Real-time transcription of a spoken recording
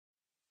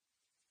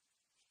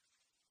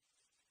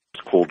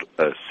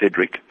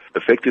Cedric.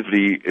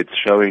 Effectively, it's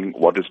showing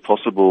what is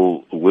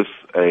possible with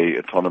a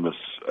autonomous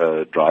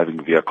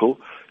driving vehicle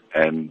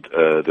and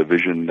the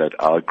vision that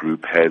our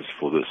group has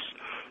for this.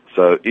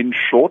 So in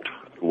short,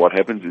 what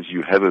happens is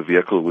you have a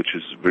vehicle which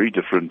is very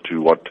different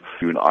to what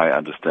you and I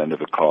understand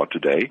of a car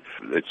today.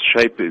 Its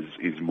shape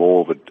is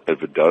more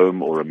of a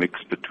dome or a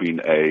mix between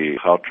a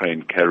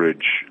powertrain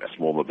carriage, a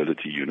small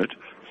mobility unit.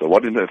 So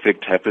what in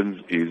effect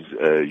happens is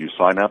you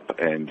sign up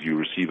and you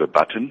receive a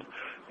button,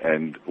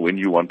 and when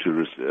you want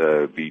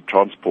to be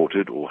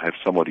transported or have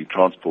somebody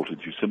transported,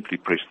 you simply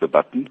press the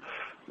button.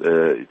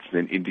 It's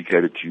then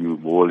indicated to you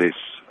more or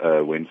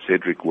less when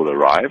Cedric will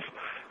arrive.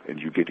 And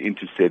you get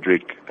into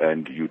Cedric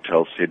and you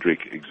tell Cedric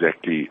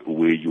exactly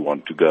where you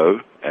want to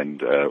go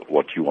and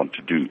what you want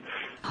to do.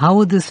 How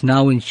will this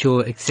now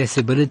ensure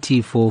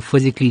accessibility for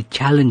physically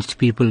challenged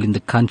people in the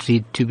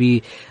country to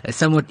be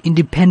somewhat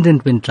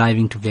independent when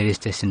driving to various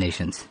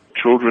destinations?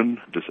 Children,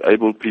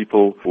 disabled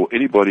people, or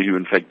anybody who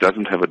in fact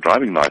doesn't have a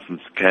driving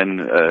license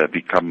can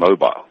become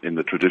mobile. In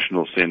the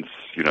traditional sense,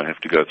 you don't have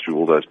to go through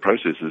all those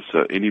processes,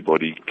 so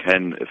anybody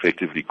can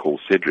effectively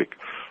call Cedric.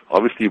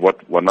 Obviously,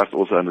 what one must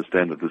also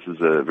understand that this is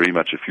very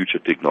much a future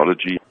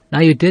technology. Now,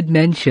 you did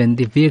mention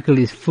the vehicle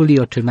is fully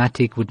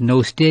automatic with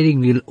no steering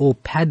wheel or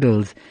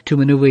paddles to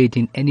maneuver it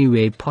in any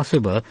way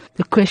possible.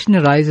 The question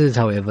arises,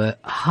 however,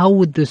 how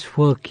would this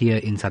work here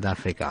in South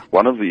Africa?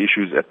 One of the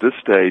issues at this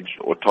stage,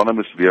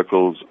 autonomous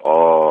vehicles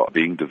are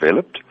being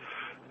developed,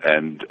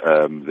 and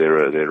there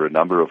are a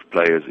number of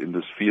players in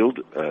this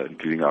field,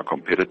 including our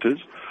competitors.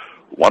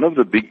 One of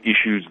the big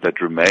issues that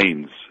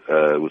remains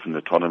with an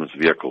autonomous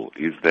vehicle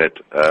is that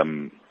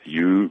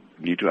you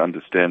need to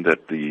understand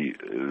that the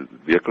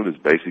vehicle is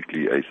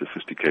basically a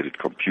sophisticated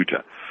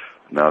computer.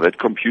 Now, that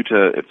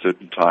computer at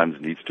certain times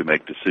needs to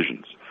make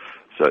decisions.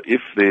 So if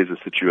there's a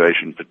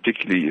situation,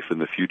 particularly if in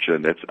the future,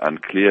 and that's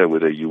unclear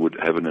whether you would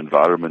have an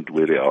environment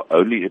where there are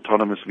only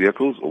autonomous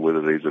vehicles or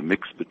whether there's a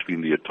mix between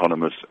the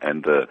autonomous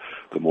and the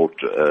more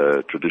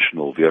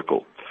traditional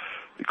vehicle.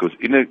 Because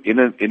in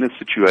a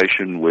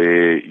situation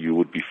where you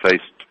would be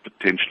faced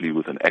potentially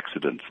with an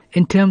accident.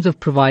 In terms of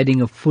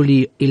providing a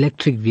fully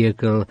electric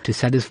vehicle to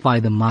satisfy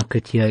the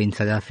market here in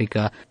South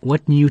Africa,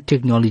 what new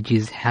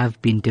technologies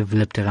have been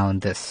developed around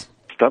this?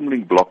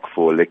 Stumbling block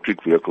for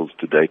electric vehicles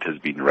to date has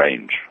been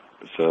range.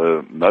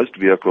 So most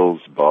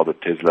vehicles, bar the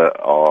Tesla,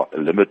 are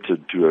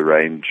limited to a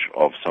range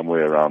of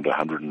somewhere around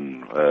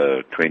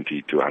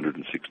 120 to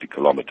 160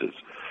 kilometers.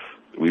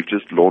 We've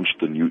just launched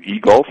the new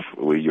e-Golf,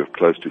 where you're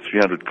close to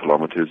 300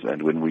 kilometers,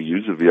 and when we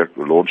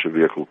launch a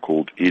vehicle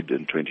called ID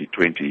in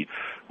 2020,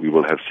 we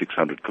will have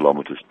 600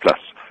 kilometers plus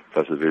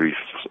a very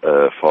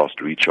fast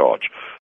recharge.